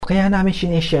kaya namin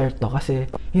sinishare to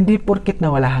kasi hindi porket na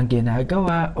wala kang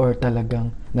ginagawa or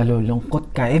talagang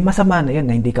nalulungkot ka, masama na yun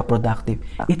na hindi ka productive.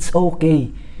 It's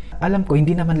okay. Alam ko,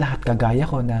 hindi naman lahat kagaya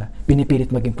ko na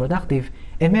pinipilit maging productive.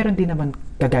 Meron din naman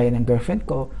kagaya ng girlfriend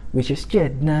ko, which is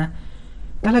Jed, na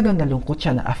talagang nalungkot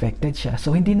siya, na affected siya.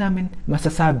 So, hindi namin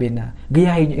masasabi na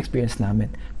gayahin yung experience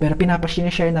namin. Pero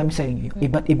pinapashare namin sa inyo yung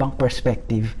iba't ibang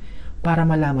perspective para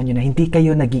malaman nyo na hindi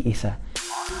kayo nag-iisa.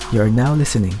 You're now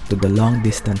listening to the Long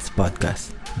Distance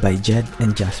Podcast by Jed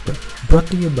and Jasper, brought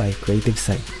to you by Creative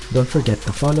Site. Don't forget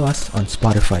to follow us on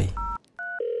Spotify.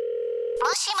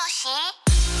 Moshi Moshi.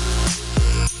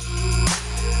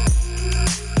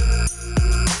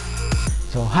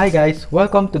 So, hi guys!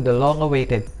 Welcome to the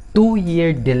long-awaited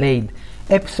 2-year delayed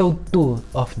episode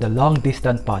 2 of the Long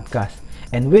Distance Podcast.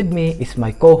 And with me is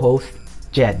my co-host,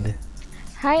 Jed.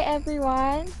 Hi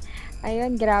everyone!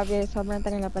 Ayun, grabe, sobrang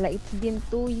tagal na pala. It's been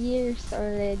 2 years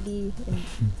already.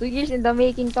 2 years in the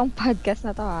making tong podcast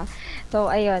na to ha. So,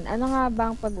 ayun, ano nga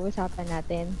bang pag-uusapan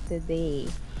natin today?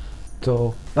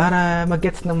 So, para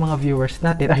mag-gets ng mga viewers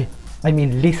natin,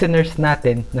 listeners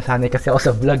natin, nasanay kasi ako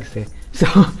sa vlogs eh. So,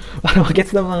 para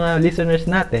mag-gets ng mga listeners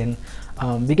natin,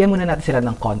 bigyan muna natin sila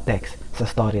ng context sa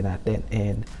story natin.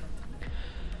 And,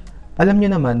 alam nyo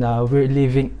naman na we're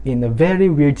living in a very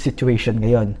weird situation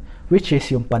ngayon, which is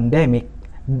yung pandemic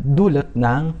dulot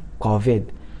ng COVID.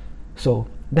 So,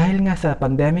 dahil nga sa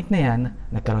pandemic na yan,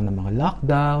 nagkaroon ng mga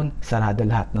lockdown, sarado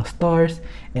lahat ng stores,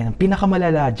 and ang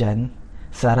pinakamalala dyan,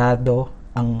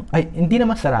 hindi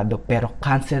naman sarado, pero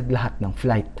canceled lahat ng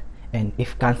flight. And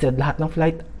if canceled lahat ng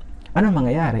flight, ano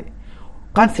mangyayari?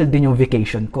 Canceled din yung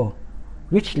vacation ko,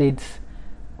 which leads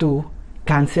to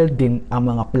canceled din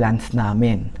ang mga plans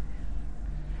namin.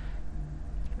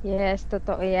 Yes,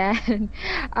 totoo yan.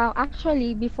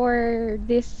 Actually, before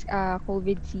this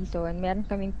COVID season, meron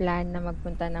kaming plan na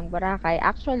magpunta ng Boracay.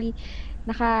 Actually,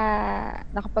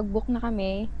 nakapag-book na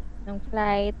kami ng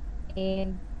flight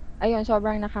and ayun,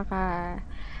 sobrang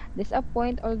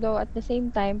nakaka-disappoint. Although at the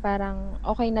same time, parang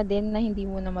okay na din na hindi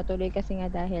mo na matuloy kasi nga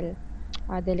dahil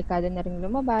delikado na rin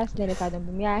lumabas, delikado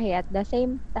bumiyahe. At the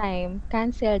same time,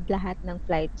 canceled lahat ng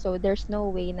flight. So, there's no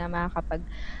way na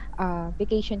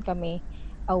makakapag-vacation kami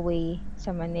away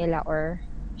sa Manila or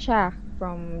siya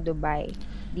from Dubai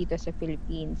dito sa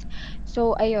Philippines.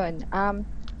 So ayun,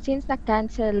 since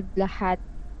na-cancel lahat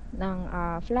ng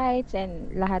flights and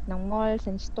lahat ng malls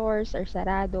and stores are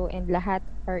sarado and lahat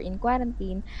are in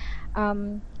quarantine,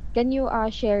 can you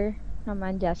share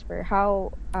naman, Jasper, how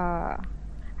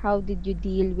did you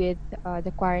deal with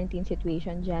the quarantine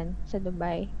situation dyan sa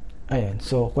Dubai? Ayan,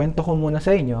 so kwento ko muna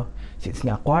sa inyo, since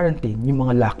nga quarantine, yung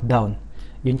mga lockdown.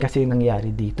 Yun kasi nangyari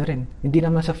dito rin. Hindi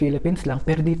naman sa Philippines lang,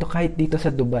 pero kahit dito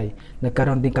sa Dubai,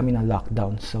 nagkaroon din kami ng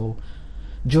lockdown. So,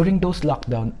 during those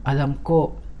lockdown, alam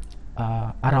ko,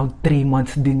 around 3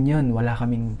 months din yun. Wala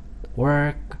kaming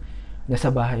work,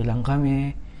 nasa bahay lang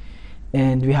kami,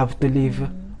 and we have to live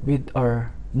with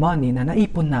our money na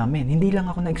naipon namin. Hindi lang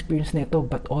ako na-experience nito,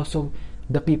 but also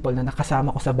the people na nakasama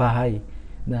ko sa bahay,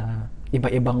 na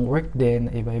iba-ibang work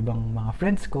din, iba-ibang mga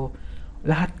friends ko.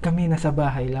 Lahat kami nasa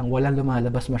bahay lang, walang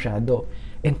lumalabas masyado.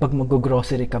 And pag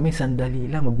mag-grocery kami, sandali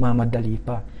lang, magmamadali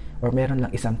pa. Or meron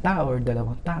lang isang tao or 2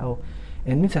 tao.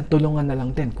 And minsan, tulungan na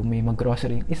lang din. Kung may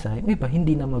mag-grocery yung isa, yung iba,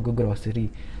 hindi na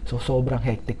mag-grocery. So, sobrang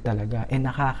hectic talaga. And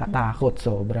nakakatakot,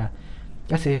 sobra.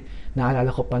 Kasi, naalala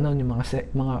ko pa noon, yung mga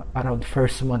around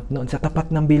first month noon, sa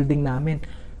tapat ng building namin,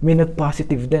 may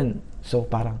nag-positive din. So,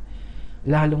 parang,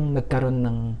 lalong nagkaroon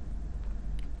ng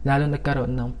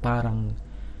parang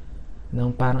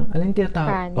alin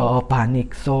tinatawag?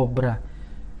 Panic, sobra.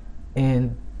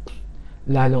 And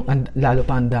lalo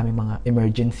pa ang dami mga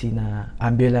emergency na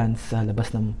ambulance sa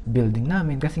labas ng building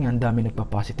namin kasi nga ang dami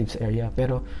nagpa-positive sa area.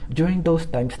 Pero during those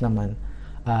times naman,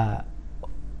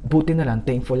 buti na lang,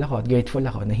 thankful ako at grateful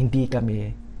ako na hindi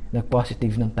kami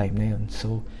nag-positive ng time na yun.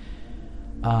 So,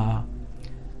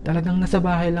 talagang nasa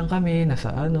bahay lang kami,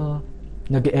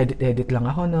 nag-edit lang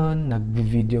ako noon,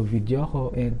 nag-video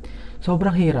ako, and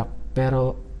sobrang hirap.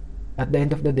 Pero at the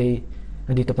end of the day,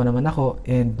 nandito pa naman ako,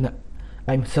 and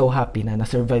I'm so happy na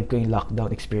na-survive ko yung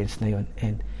lockdown experience na yun.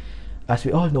 And as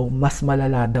we all know, mas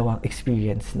malala daw ang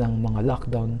experience ng mga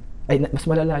lockdown, mas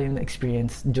malala yung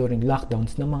experience during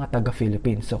lockdowns ng mga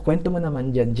taga-Philippines. So, kwento mo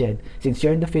naman dyan, Jed, since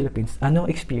you're in the Philippines,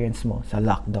 anong experience mo sa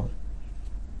lockdown?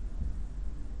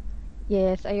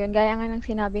 Yes, ayun, gaya nga ng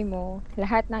sinabi mo,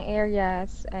 lahat ng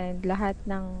areas and lahat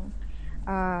ng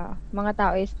mga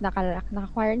tao is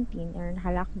naka-quarantine or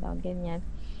naka-lockdown, ganyan.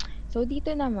 So,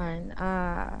 dito naman,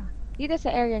 dito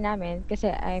sa area namin, kasi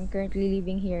I'm currently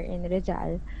living here in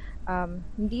Rizal,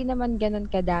 hindi naman gano'n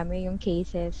kadami yung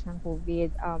cases ng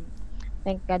COVID.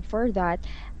 Thank God for that.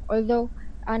 Although,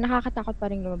 nakakatakot pa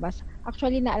ring lumabas.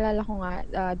 Actually, naalala ko nga,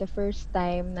 the first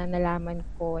time na nalaman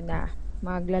ko na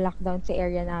magla-lockdown sa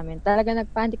area namin, talagang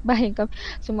nag-panic buying kami.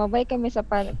 Sumabay kami sa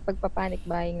pagpa-panic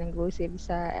buying ng grocery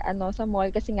sa sa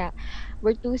mall kasi nga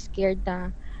we're too scared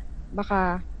na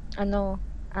baka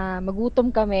magutom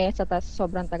kami sa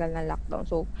sobrang tagal na lockdown.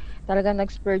 So, talagang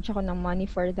nag-splurge ako ng money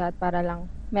for that para lang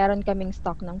meron kaming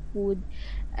stock ng food.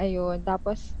 Ayun,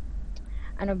 tapos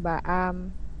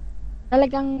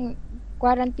talagang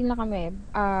quarantine lang kami.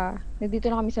 Nandito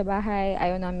lang kami sa bahay,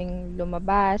 ayaw naming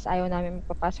lumabas, ayaw naming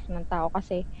magpapasok ng tao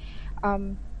kasi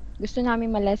gusto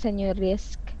namin ma-lessen yung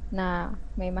risk na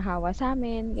may mahawa sa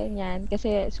amin, ganyan.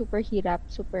 Kasi super hirap,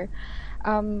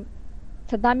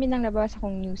 sa dami ng nabasa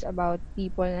kong news about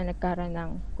people na nagkaroon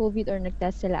ng COVID or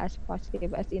nag-test sila as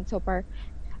positive, as in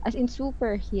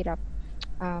super hirap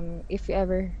if you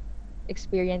ever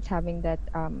experience having that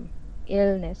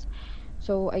illness.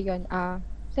 So, ayun,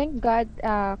 thank God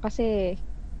kasi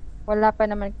wala pa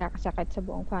naman kakasakit sa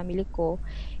buong family ko.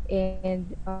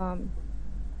 And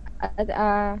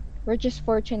we're just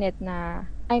fortunate na,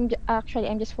 I'm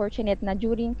just fortunate na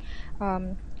during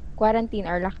quarantine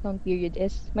or lockdown period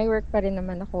is may work pa rin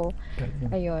naman ako.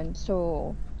 Ayun,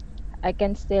 so I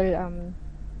can still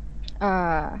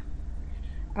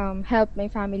help my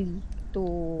family to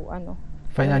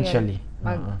Financially.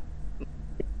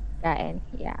 kain.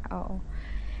 Yeah, oo.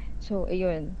 So,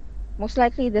 ayun. Most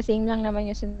likely, the same lang naman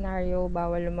yung scenario.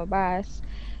 Bawal lumabas.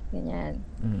 Ganyan.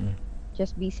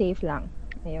 Just be safe lang.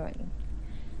 Ayun.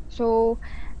 So,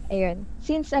 ayun.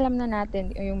 Since alam na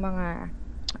natin yung mga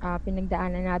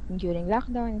pinagdaanan natin during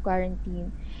lockdown and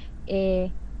quarantine,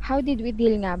 how did we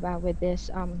deal nga ba with this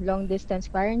long distance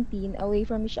quarantine away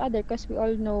from each other? Because we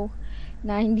all know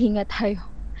na hindi nga tayo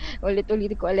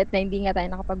ulit-ulit ko ulit na hindi nga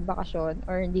tayo nakapagbakasyon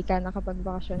or hindi ka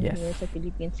nakapagbakasyon Yes. here sa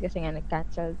Philippines kasi nga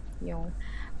nag-cancel yung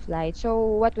flight.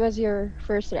 So, what was your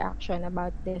first reaction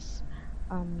about this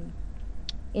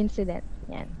incident?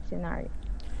 Yan, scenario.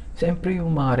 Siyempre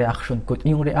yung reaction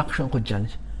ko dyan,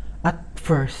 at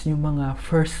first, yung mga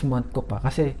first month ko pa,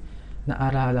 kasi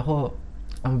naalala ko,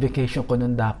 ang vacation ko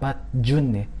nun dapat,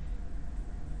 June eh.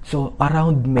 So,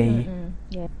 around May,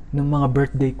 Yeah. nung mga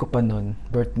birthday ko pa nun,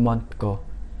 birth month ko,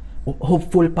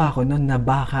 hopeful pa ako nun na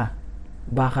baka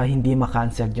hindi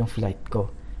ma-cancel yung flight ko.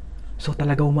 So,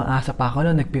 talaga umaasa pa ako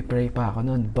nun, nagpipray pa ako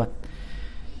nun, but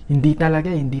hindi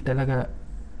talaga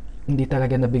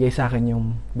nabigay sa akin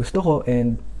yung gusto ko.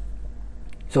 And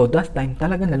so that time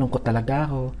talaga nalungkot talaga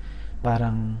ako,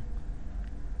 parang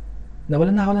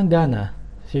nawalan na ako ng gana,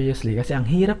 seriously, kasi ang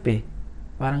hirap eh.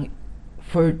 Parang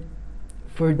for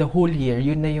the whole year,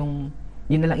 yun na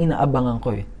lang inaabangan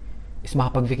ko eh, is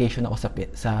makapag-vacation ako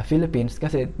sa Philippines,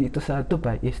 kasi dito sa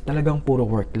Dubai is talagang puro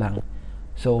work lang.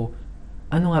 So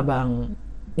ano nga ba ang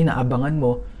inaabangan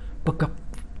mo pagka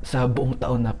sa buong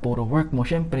taon na puro work mo?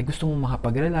 Syempre gusto mo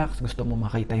makapag-relax, gusto mo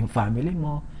makita yung family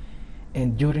mo,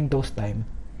 and during those time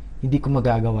hindi ko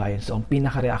magagawa yun. So ang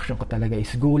pinaka-reaction ko talaga is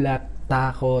gulat,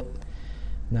 takot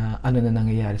na ano na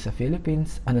nangyayari sa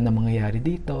Philippines, ano na mangyayari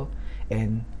dito,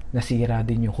 and nasira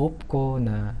din yung hope ko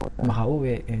na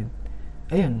makauwi. And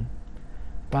ayun,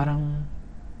 parang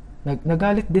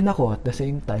nagalit din ako at the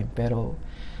same time, pero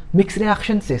mixed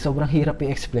reactions eh, sobrang hirap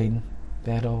i-explain,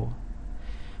 pero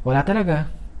wala talaga,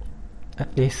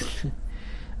 at least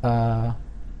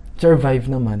survive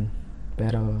naman,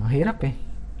 pero hirap eh.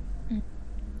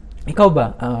 Ikaw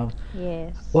ba,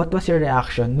 Yes. what was your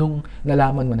reaction nung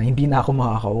nalaman mo na hindi na ako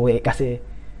makakauwi? Kasi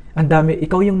ang dami,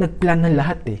 ikaw yung nagplan ng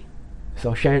lahat eh.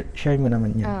 So share mo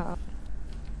naman yan. Oo.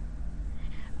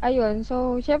 Ayun,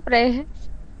 so syempre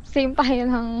same tayo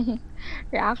ng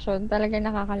reaction. Talagang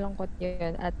nakakalungkot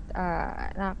yun at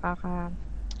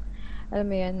alam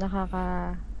mo yun,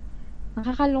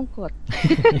 nakakalungkot.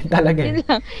 Yun talaga eh. Yun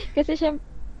lang. Kasi syempre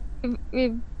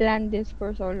we've planned this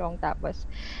for so long, tapos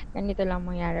ganito lang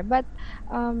mangyari. But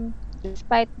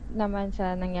despite naman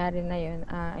sa nangyari na yun,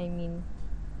 I mean,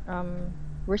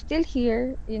 we're still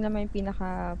here. Yun naman yung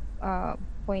pinaka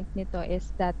point nito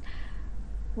is that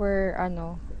we're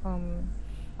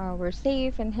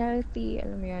safe and healthy.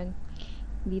 Alam mo yun,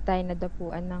 hindi tayo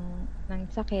nadapuan ng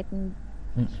sakit.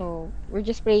 So we're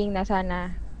just praying na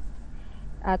sana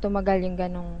tumagal yung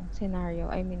ganong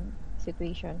scenario, I mean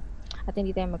situation, at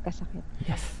hindi tayo magkasakit.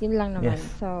 Yes. Yun lang naman. Yes.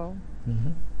 So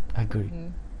Agree.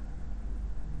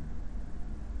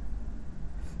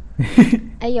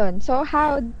 ayun, so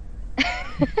how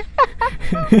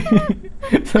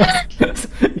so,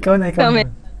 ikaw na.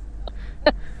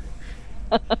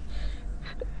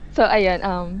 So ayun,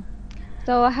 so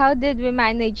So, how did we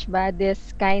manage ba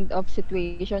this kind of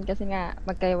situation? Kasi nga,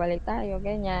 magkahiwalay tayo,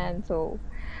 ganyan. So,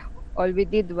 all we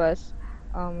did was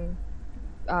um,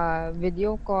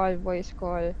 video call, voice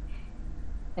call,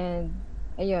 and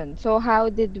ayun. So,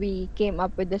 how did we came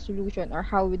up with the solution or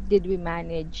how did we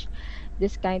manage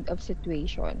this kind of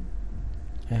situation?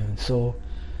 Ayun. So,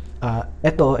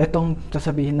 etong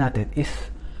sasabihin natin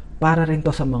is para rin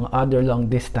to sa mga other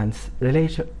long distance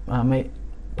relation,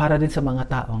 para din sa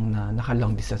mga taong na naka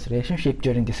long distance relationship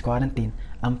during this quarantine.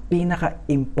 Ang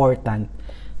pinaka-important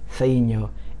sa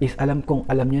inyo is alam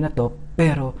nyo na to,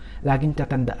 pero laging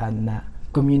tatandaan na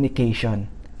communication.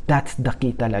 That's the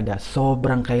key talaga.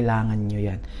 Sobrang kailangan nyo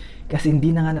yan. Kasi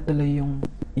hindi na nga natuloy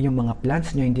yung mga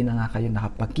plans nyo, hindi na nga kayo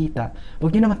nakapagkita.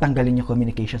 Huwag nyo naman tanggalin yung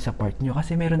communication sa part nyo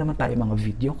kasi meron naman tayo mga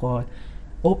video call.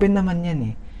 Open naman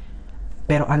yan eh.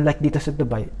 Pero unlike dito sa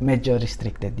Dubai, medyo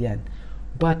restricted yan.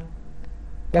 But,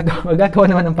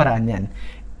 magagawa naman ng paraan yan.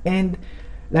 And,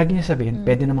 lagi nyo sabihin,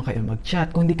 pwede naman kayo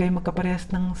mag-chat. Kung di kayo magkaparehas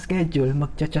ng schedule,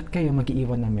 mag-chat kayo,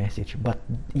 mag-iwan ng message. But,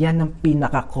 yan ang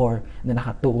pinaka-core na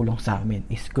nakatulong sa amin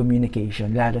is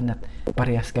communication. Lalo na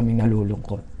parehas kaming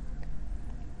nalulungkot.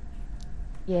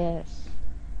 Yes,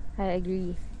 I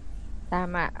agree.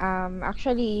 Tama.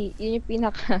 Actually, yun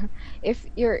yung if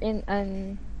you're in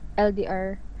an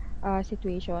LDR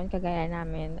situation, kagaya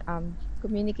namin,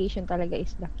 communication talaga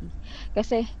is the key.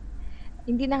 Kasi,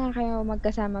 hindi na nga kayo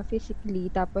magkasama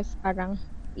physically, tapos parang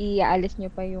iaalis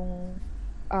nyo pa yung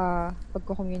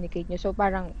pagko-communicate nyo. So,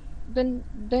 parang, dun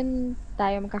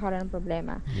tayo magkakaroon ng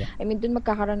problema. Yeah. I mean, dun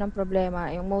magkakaroon ng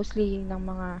problema, yung mostly ng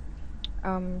mga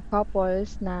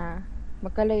couples na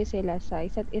magkalayo sila sa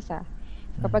isa't isa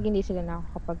kapag hindi sila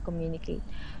nakakapag-communicate.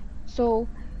 So,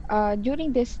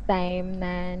 during this time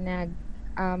na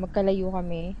magkalayo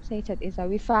kami sa isa't isa,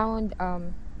 we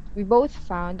both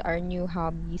found our new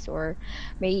hobbies or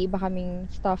may iba kaming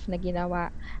stuff na ginawa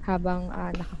habang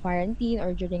naka-quarantine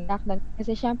or during lockdown.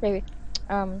 Kasi syempre,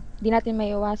 di natin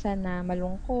maiwasan na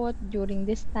malungkot during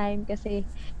this time kasi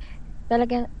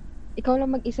talaga, ikaw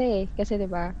lang mag-isa eh. Kasi 'di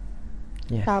ba?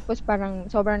 Yes. Tapos parang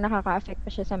sobrang nakaka-affect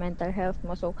pa siya sa mental health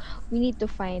mo. So, we need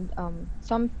to find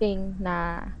something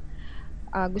na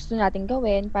gusto nating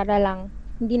gawin para lang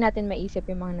hindi natin maisip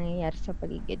yung mga nangyayari sa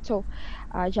paligid. So,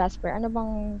 Jasper, ano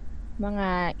bang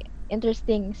mga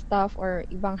interesting stuff or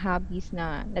ibang hobbies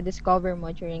na na-discover mo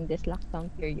during this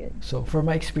lockdown period? So, for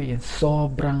my experience,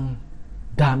 sobrang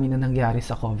dami na nangyari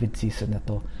sa COVID season na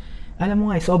to. Alam mo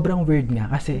nga, sobrang weird nga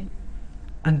kasi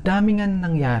ang dami nga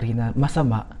nangyari na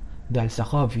masama dahil sa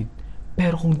COVID.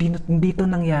 Pero kung hindi to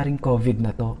nangyaring COVID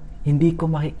na to, hindi ko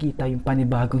makikita yung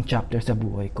panibagong chapter sa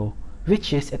buhay ko.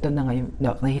 Which is, ito na nga yung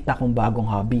nakita kong bagong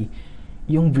hobby.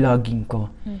 Yung vlogging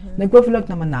ko. Nagpa-vlog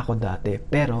naman ako dati,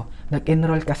 pero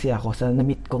nag-enroll kasi ako sa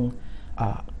na-meet kong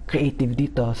creative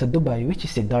dito sa Dubai, which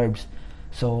is si Darbs.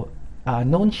 So,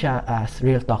 known siya as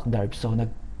Real Talk Darbs. So,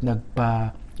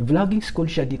 nagpa-vlogging school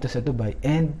siya dito sa Dubai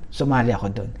and sumali ako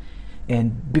doon.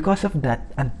 And because of that,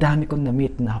 ang dami kong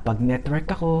na-meet na nakapag-network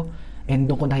ako and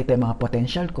doon ko nakita yung mga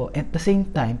potential ko. And at the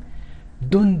same time,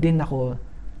 doon din ako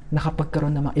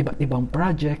nakapagkaroon ng mga iba't ibang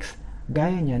projects.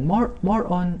 Gaya niyan, more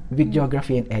on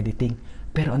videography and editing.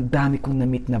 Pero ang dami kong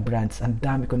na-meet na brands, ang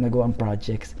dami kong nagawang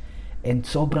projects. And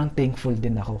sobrang thankful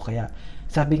din ako. Kaya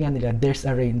sabi nga nila, there's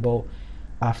a rainbow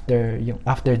after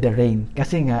the rain.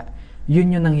 Kasi nga,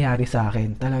 yun yung nangyari sa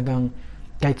akin. Talagang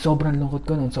kahit sobrang lungkot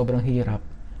ko noon, sobrang hirap,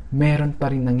 meron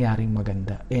pa rin nangyaring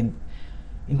maganda. And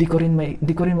hindi ko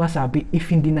rin masabi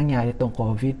if hindi nangyari tong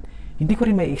COVID, hindi ko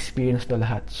rin may experience to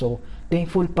lahat. So,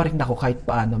 thankful pa rin ako kahit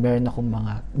paano. Meron akong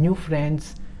mga new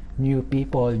friends, new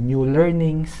people, new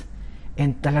learnings,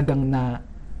 and talagang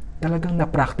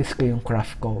na-practice ko yung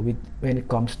craft ko when it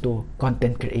comes to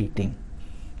content creating.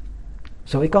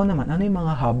 So, ikaw naman, ano yung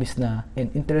mga hobbies na and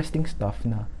interesting stuff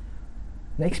na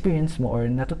na-experience mo or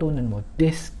natutunan mo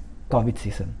this COVID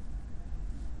season?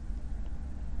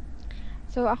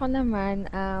 So, ako naman,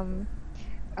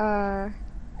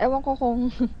 ewan ko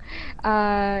kung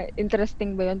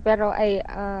interesting ba yun, pero I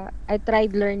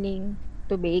tried learning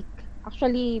to bake.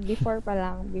 Actually, before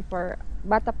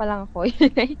bata pa lang ako,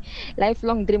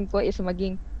 lifelong dream ko is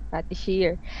maging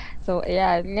patissier. So,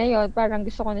 ayan, ngayon, parang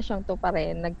gusto ko na siyang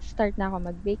tuparin. Nag-start na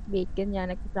ako mag-bake,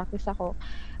 ganyan, nag-practice ako.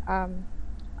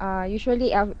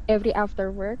 Usually, every after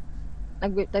work,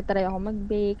 nag-try ako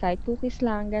mag-bake, kahit cookies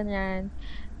lang, ganyan.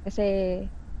 Kasi,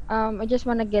 I just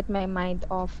wanna get my mind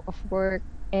off of work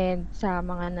and sa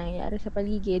mga nangyayari sa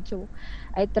paligid. So,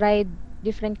 I tried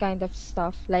different kind of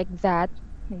stuff like that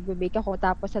nagbe-bake ako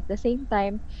tapos at the same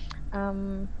time,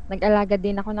 nag-alaga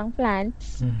din ako ng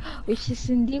plants, which is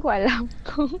hindi ko alam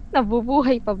kung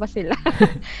nabubuhay pa ba sila.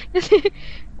 Kasi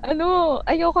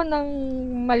ayoko ng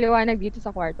maliwanag dito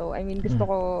sa kwarto. I mean, gusto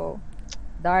ko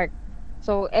dark.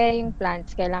 So, yung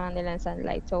plants, kailangan nila ng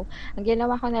sunlight. So, ang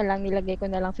ginawa ko na lang, nilagay ko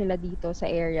na lang sila dito sa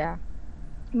area,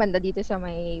 banda dito sa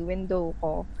may window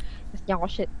ko.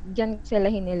 Tapos diyan sila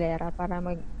hinilera para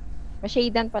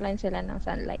ma-shadean pa lang sila ng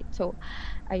sunlight. So,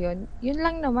 ayun. Yun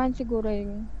lang naman siguro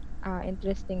yung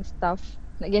interesting stuff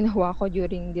na ginawa ko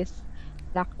during this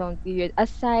lockdown period.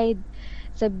 Aside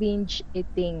sa binge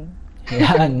eating.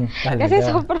 Yan, Kasi talaga.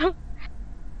 sobrang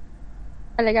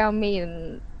talaga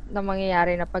main na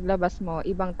mangyayari na paglabas mo,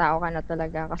 ibang tao ka na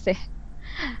talaga kasi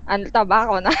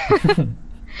tabako na.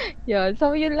 Yun.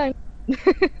 So, yun lang.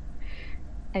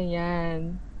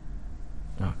 Ayan.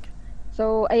 Okay.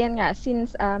 So, ayan nga,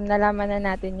 since nalaman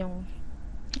na natin yung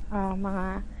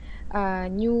mga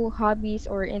new hobbies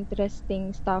or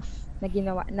interesting stuff na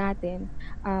ginawa natin,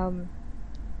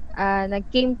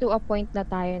 nag-came to a point na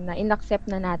tayo na inaccept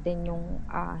na natin yung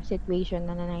situation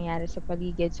na nangyayari sa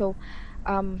paligid. So,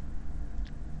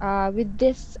 with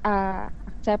this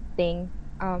accepting,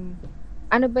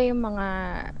 ano ba yung mga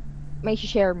may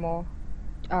share mo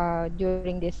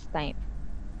during this time?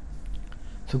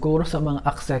 Siguro sa mga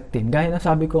accepting, gaya na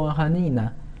sabi ko nga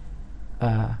kanina,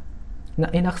 na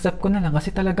inaccept ko na lang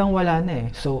kasi talagang wala na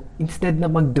eh. So, instead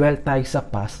na mag-dwell tayo sa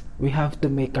past, we have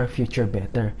to make our future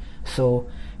better. So,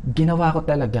 ginawa ko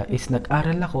talaga is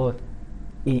nag-aral ako,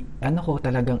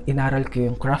 talagang inaral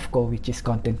ko yung craft ko, which is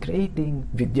content creating,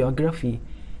 videography,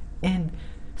 and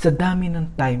sa dami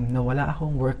ng time na wala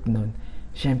akong work nun,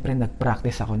 syempre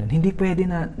nag-practice ako nun. Hindi pwede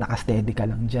na nakasteady ka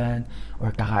lang dyan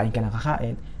or kakain ka lang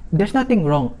kakain. There's nothing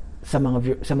wrong sa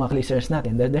mga listeners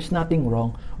natin. There's nothing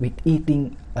wrong with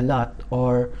eating a lot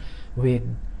or with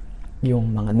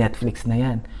yung mga Netflix na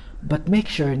yan. But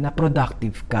make sure na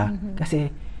productive ka.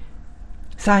 Kasi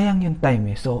sayang yung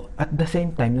time eh. So at the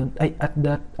same time,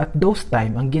 at those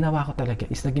time, ang ginawa ko talaga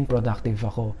is naging productive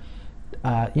ako.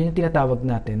 Yun yung tinatawag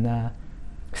natin na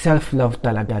self-love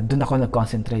talaga. Doon ako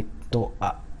nag-concentrate to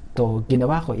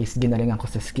ginawa ko is ginalingan ko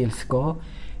sa skills ko,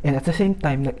 and at the same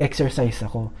time nag-exercise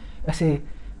ako kasi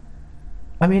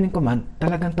aminin ko man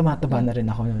talagang tumataba na rin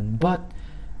ako noon, but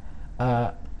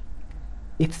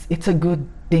it's a good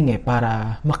thing eh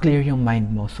para ma-clear yung mind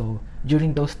mo. So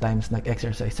during those times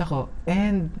nag-exercise ako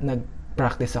and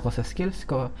nag-practice ako sa skills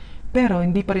ko, pero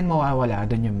hindi pa rin mawawala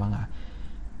doon yung mga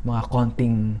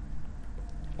konting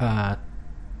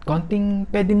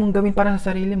pwede mong gawin para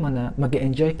sa sarili mo na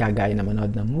mag-enjoy ka, gaya na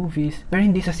manood ng movies, pero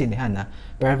hindi sa sinehan ha.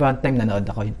 Pero one time nanood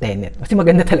ako yung Tenet kasi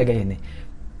maganda talaga yun eh.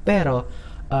 Pero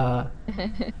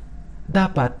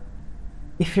dapat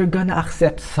if you're gonna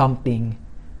accept something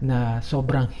na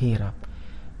sobrang hirap,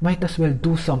 might as well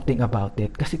do something about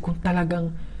it. Kasi kung talagang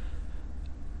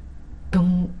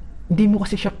hindi mo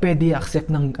kasi siya pwede accept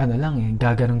ng lang eh,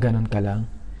 gaganon-ganon ka lang,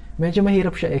 medyo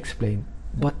mahirap siya explain.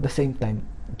 But at the same time,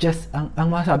 just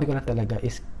ang masasabi ko lang talaga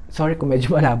is, sorry kung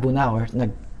medyo malabo na or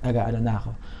nag-aano na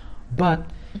ako, but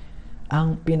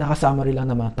ang pinaka-summary lang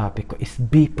ng mga topic ko is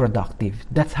be productive.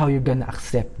 That's how you're gonna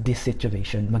accept this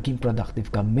situation. Maging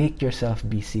productive ka, make yourself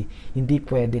busy. Hindi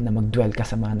pwede na mag-dwell ka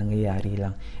sa mga nangyayari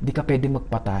lang. Hindi ka pwede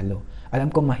magpatalo.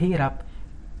 Alam ko mahirap,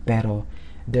 pero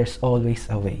there's always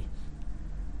a way.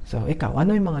 So ikaw,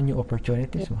 ano yung mga new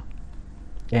opportunities mo?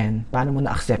 And paano mo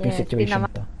na-accept yung situation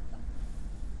to?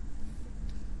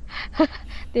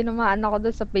 Tinamaan ako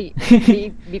doon sa be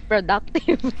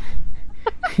productive.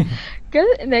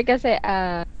 Kasi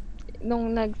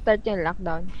nung nag-start yung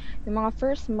lockdown, yung mga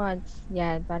first months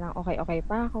yan, parang okay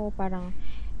pa ako, parang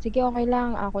sige okay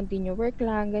lang, continue work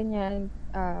lang, ganyan,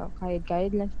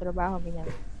 kahit lang sa trabaho, ganyan.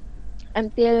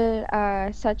 Until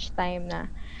such time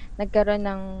na nagkaroon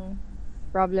ng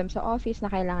problem sa office na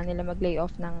kailangan nila mag-lay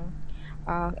off ng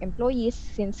employees,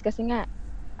 since kasi nga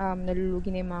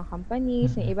nalulugi na yung mga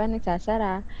companies, yung iba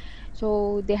nagsasara.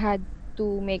 So, they had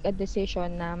to make a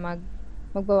decision na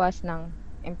magbawas ng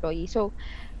employee. So,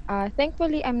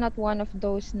 thankfully, I'm not one of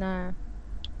those na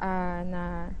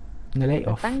na-lay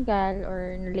off. Natanggal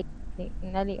or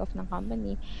na-lay off ng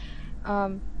company.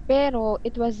 Pero,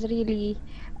 it was really,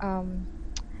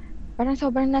 parang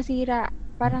sobrang nasira.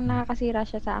 Parang nakakasira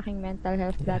siya sa aking mental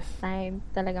health that time.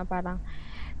 Talagang parang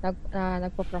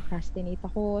nagpo-procrastinate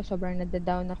ako, sobrang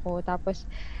nada-down ako, tapos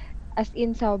as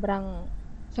in sobrang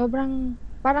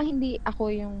parang hindi ako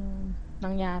yung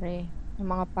nangyari ng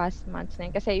mga past months na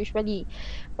yun. Kasi usually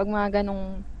pag mga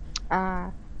ganong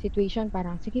situation,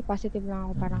 parang sige positive lang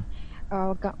ako, parang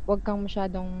wag kang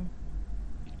masyadong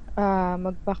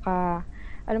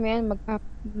alam mo yun,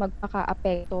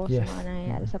 magpaka-apekto sa Yes. mga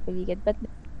nangyayari sa paligid. But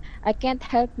I can't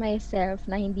help myself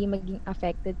na hindi maging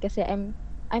affected kasi I'm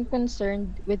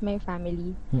concerned with my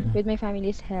family, Mm-mm. with my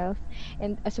family's health,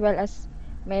 and as well as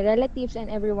my relatives and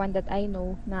everyone that I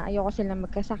know na ayoko silang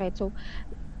magkasakit. So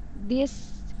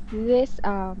this news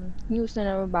na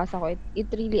nababasa ko, it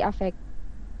really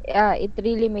it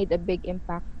really made a big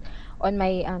impact on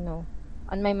my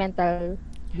mental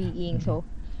being. Mm-mm.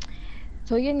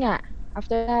 So yun nga,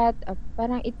 after that,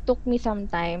 parang it took me some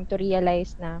time to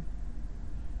realize na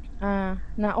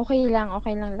okay lang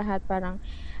lahat. Parang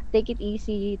take it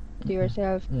easy to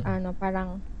yourself. Mm-mm.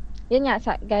 Parang yun nga,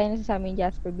 gaya na sabi ni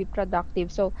Jasper, be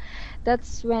productive. So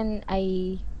that's when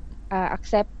I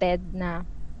accepted na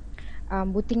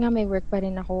buti nga may work pa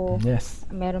rin ako. Yes.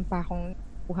 Meron pa akong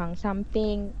kuhang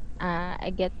something.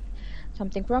 I get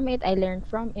something from it. I learned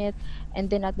from it. And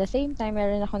then at the same time,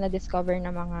 meron ako na-discover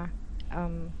na mga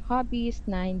hobbies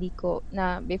na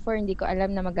before hindi ko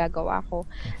alam na magagawa ko.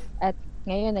 At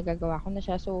ngayon, nagagawa ko na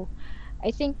siya. So,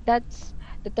 I think that's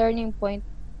the turning point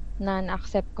na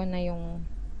na-accept ko na yung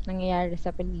nangyayari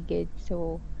sa paligid.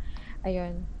 So,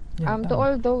 ayun. Yan, To tama.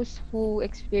 all those who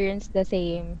experience the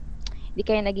same, hindi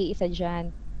kayo nag-iisa dyan.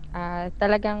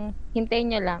 Talagang hintayin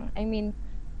nyo lang. I mean,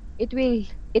 it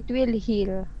will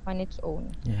heal on its own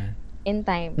Yan. in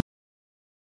time.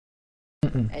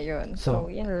 Mm-mm. Ayun. So, So,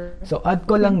 yun. So, add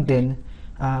ko lang din,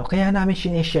 kaya namin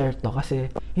sinishare to kasi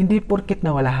hindi porket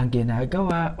na wala kang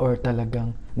ginagawa or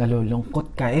talagang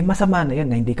nalulungkot ka, masama na yun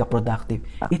na hindi ka productive.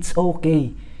 It's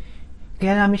okay.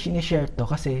 Kaya namin sinishare to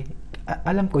kasi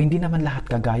alam ko, hindi naman lahat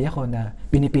kagaya ko na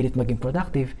pinipilit maging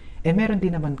productive. Meron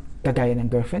din naman kagaya ng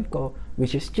girlfriend ko,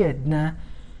 which is Jed, na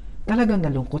talagang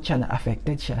nalungkot siya, na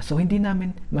affected siya. So, hindi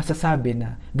namin masasabi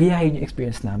na gayahin yung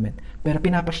experience namin. Pero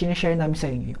pinapashare namin sa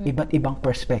inyo yung iba't ibang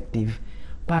perspective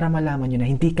para malaman nyo na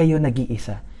hindi kayo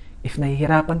nag-iisa. If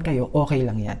nahihirapan kayo, okay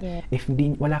lang yan. Yeah. If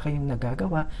wala kayong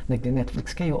nagagawa,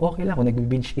 nag-Netflix kayo, okay lang. Kung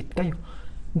nag-binge eat kayo,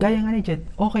 gaya nga ni Jed,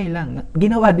 okay lang.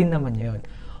 Ginawa din naman niya yun.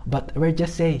 But we're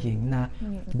just saying na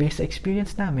based sa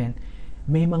experience namin,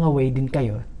 may mga way din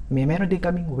kayo. Meron din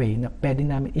kaming way na pwede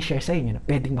namin i-share sa inyo na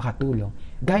pwedeng makatulong.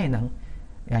 Gaya ng,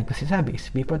 yan kasi sabi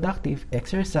is be productive,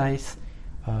 exercise,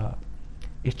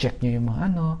 i-check nyo yung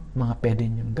mga pwede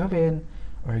nyo gawin,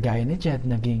 or gaya ni Jed,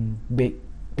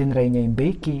 tinry niya yung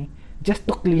baking, just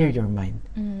to clear your mind.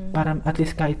 Para at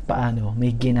least kahit paano, may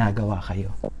ginagawa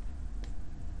kayo.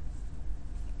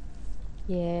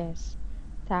 Yes.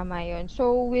 Tama yun.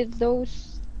 So, with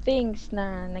those things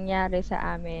na nangyari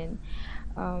sa amin,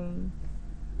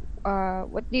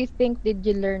 what do you think did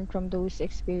you learn from those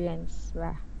experience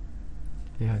ba?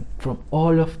 Yun. From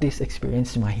all of this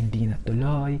experience, mga hindi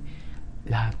natuloy,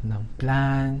 lahat ng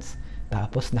plans,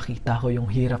 tapos nakita ko yung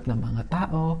hirap ng mga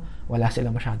tao, wala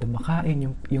silang masyadong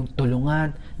makain, yung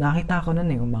tulungan, nakita ko na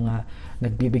yung mga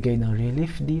nagbibigay ng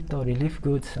relief dito, relief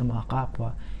goods sa mga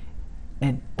kapwa.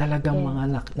 And talagang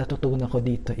mga natutunan ko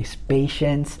dito is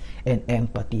patience and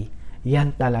empathy.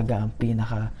 Yan talaga ang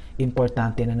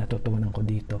pinaka-importante na natutunan ko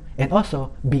dito. And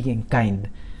also, being kind.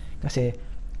 Kasi,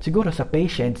 siguro sa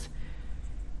patience,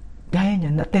 gaya niya,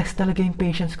 na-test talaga yung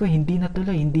patience ko. Hindi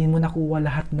natuloy, hindi mo nakuha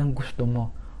lahat ng gusto mo.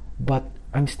 But,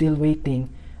 I'm still waiting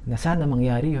na sana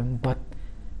mangyari yun. But,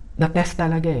 na-test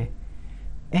talaga eh.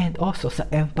 And also, sa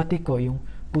empathy ko, yung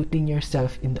putting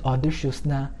yourself in the other shoes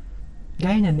na,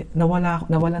 gaya niya,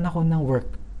 nawalan ako ng work.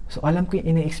 So, alam ko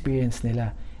yung ina-experience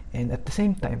nila. And at the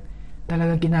same time,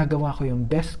 talagang ginagawa ko yung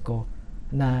best ko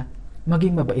na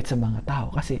maging mabait sa mga tao.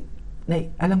 Kasi,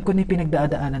 alam ko na yung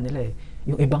pinagdadaanan nila eh.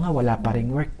 Yung iba nga, wala pa ring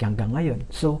work hanggang ngayon.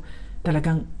 So,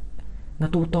 talagang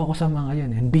natuto ako sa mga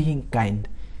yun and being kind.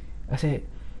 Kasi,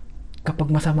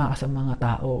 kapag masama ka sa mga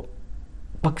tao,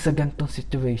 pag sa gantong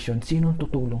situation, sinong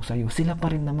tutulong sa'yo? Sila pa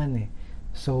rin naman eh.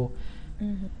 So,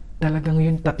 talagang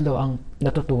yung tatlo ang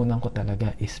natutunan ko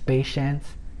talaga is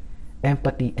patience,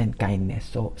 empathy, and kindness.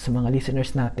 So, sa mga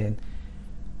listeners natin,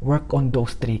 work on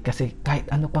those three kasi kahit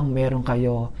ano pang meron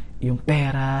kayo, yung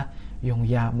pera, yung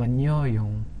yaman nyo,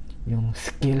 yung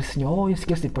skills nyo, yung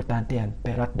skills importante yan.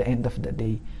 Pero at the end of the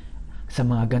day, sa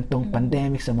mga gantong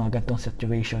pandemic, sa mga gantong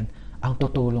situation, ang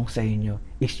tutulong sa inyo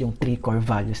is yung 3 core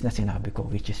values na sinabi ko,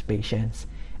 which is patience,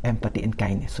 empathy, and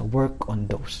kindness. So, work on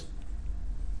those.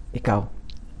 Ikaw?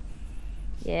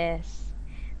 Yes.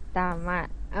 Tama.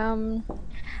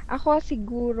 Ako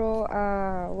siguro,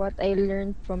 what I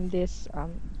learned from this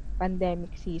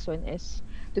pandemic season is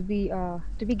to be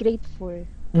grateful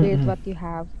with what you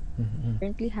have,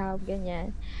 currently have,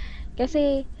 ganyan.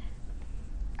 Kasi,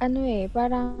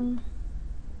 parang,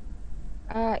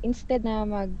 instead na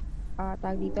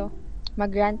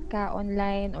mag-rant ka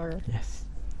online or Yes.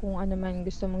 kung ano man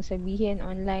gusto mong sabihin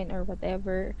online or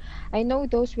whatever. I know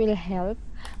those will help,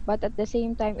 but at the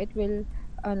same time, it will,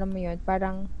 alam mo yun,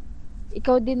 parang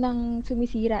ikaw din ang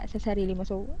sumisira sa sarili mo.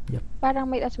 So, Yep.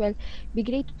 parang might as well, be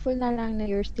grateful na lang na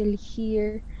you're still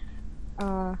here,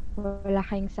 wala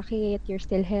kayong sakit, you're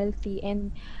still healthy,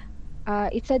 and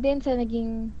isa din sa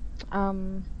naging,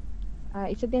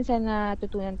 isa din sa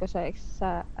natutunan ko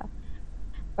sa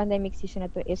pandemic season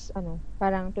na to is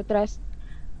parang to trust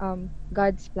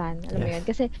God's plan. Alam mo Yes. yun?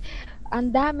 Kasi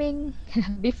ang daming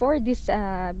before this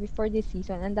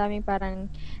season, ang daming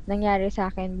parang nangyari sa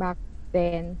akin back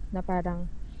then na parang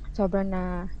sobrang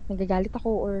nagagalit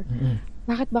ako or Mm-mm.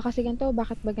 bakit ba kasi ganito?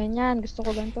 Bakit ba ganyan? Gusto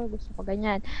ko ganito, gusto ko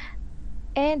ganyan.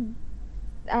 And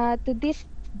to this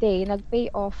day,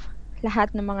 nag-pay off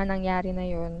lahat ng mga nangyari na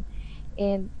yun.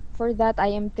 And for that,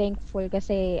 I am thankful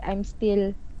kasi I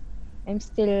still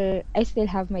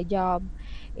have my job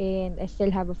and I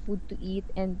still have a food to eat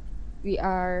and we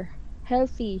are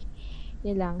healthy.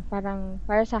 Yun lang. Parang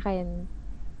para sa akin,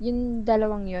 yung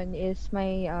dalawang yun is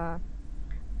my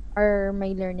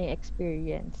learning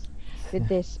experience with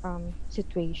this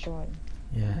situation.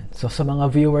 Yan. So, sa mga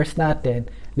viewers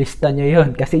natin, lista nyo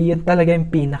yun. Kasi yun talaga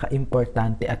yung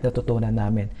pinaka-importante at natutunan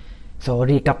namin. So,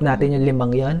 recap natin yung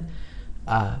 5 yun.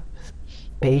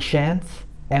 Patience,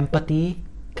 empathy,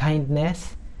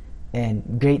 kindness, and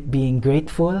being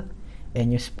grateful,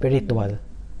 and yung spiritual.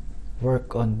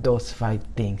 Work on those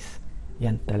 5 things.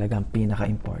 Yan talagang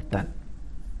pinaka-important.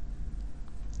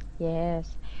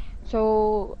 Yes.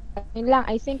 So, yun lang.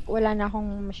 I think wala na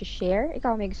akong share.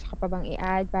 Ikaw, may gusto ka pa bang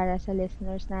i-add para sa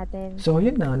listeners natin? So,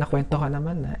 yun na. Nakwento ka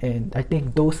naman na. And I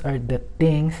think those are the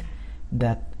things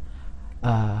that,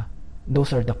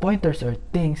 those are the pointers or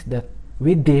things that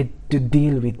we did to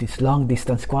deal with this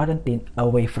long-distance quarantine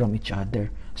away from each other.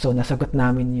 So, nasagot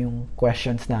namin yung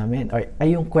questions namin, or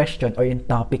yung question or yung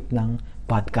topic ng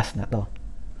podcast na to.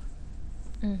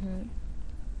 Mhm.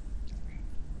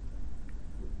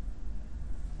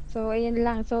 So, ayun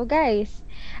lang. So, guys,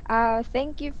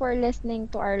 thank you for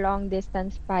listening to our long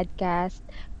distance podcast,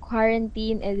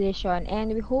 quarantine edition,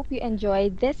 and we hope you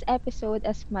enjoyed this episode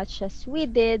as much as we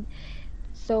did.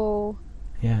 So,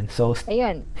 Yan. So,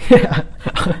 ayun.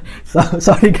 so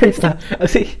sorry guys na.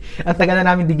 Kasi, ang tagal na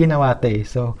namin di ginawa to eh.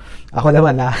 So, ako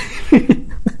naman na.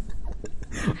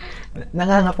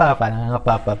 Nangangapa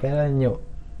pa. Pero nyo,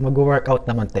 mag-workout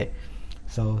naman to eh.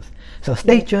 So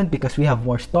stay tuned because we have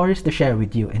more stories to share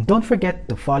with you. And don't forget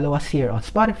to follow us here on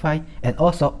Spotify and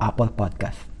also Apple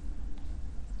Podcasts.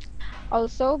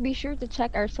 Also, be sure to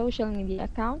check our social media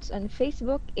accounts on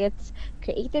Facebook. It's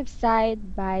Creative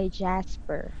Side by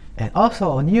Jasper. And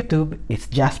also on YouTube, it's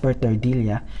Jasper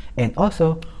Tordilla. And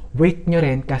also, wait nyo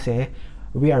rin kasi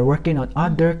we are working on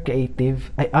other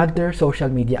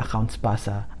social media accounts pa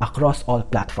across all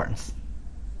platforms.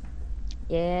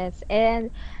 Yes, and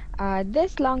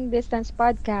this long distance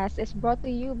podcast is brought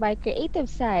to you by Creative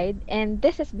Side, and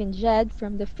this has been Jed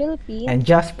from the Philippines. And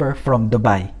Jasper from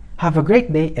Dubai. Have a great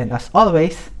day, and as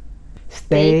always,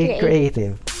 stay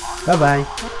creative. Bye-bye.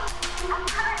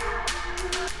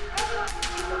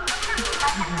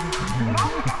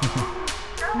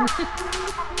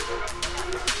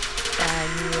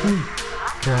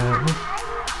 Grabe.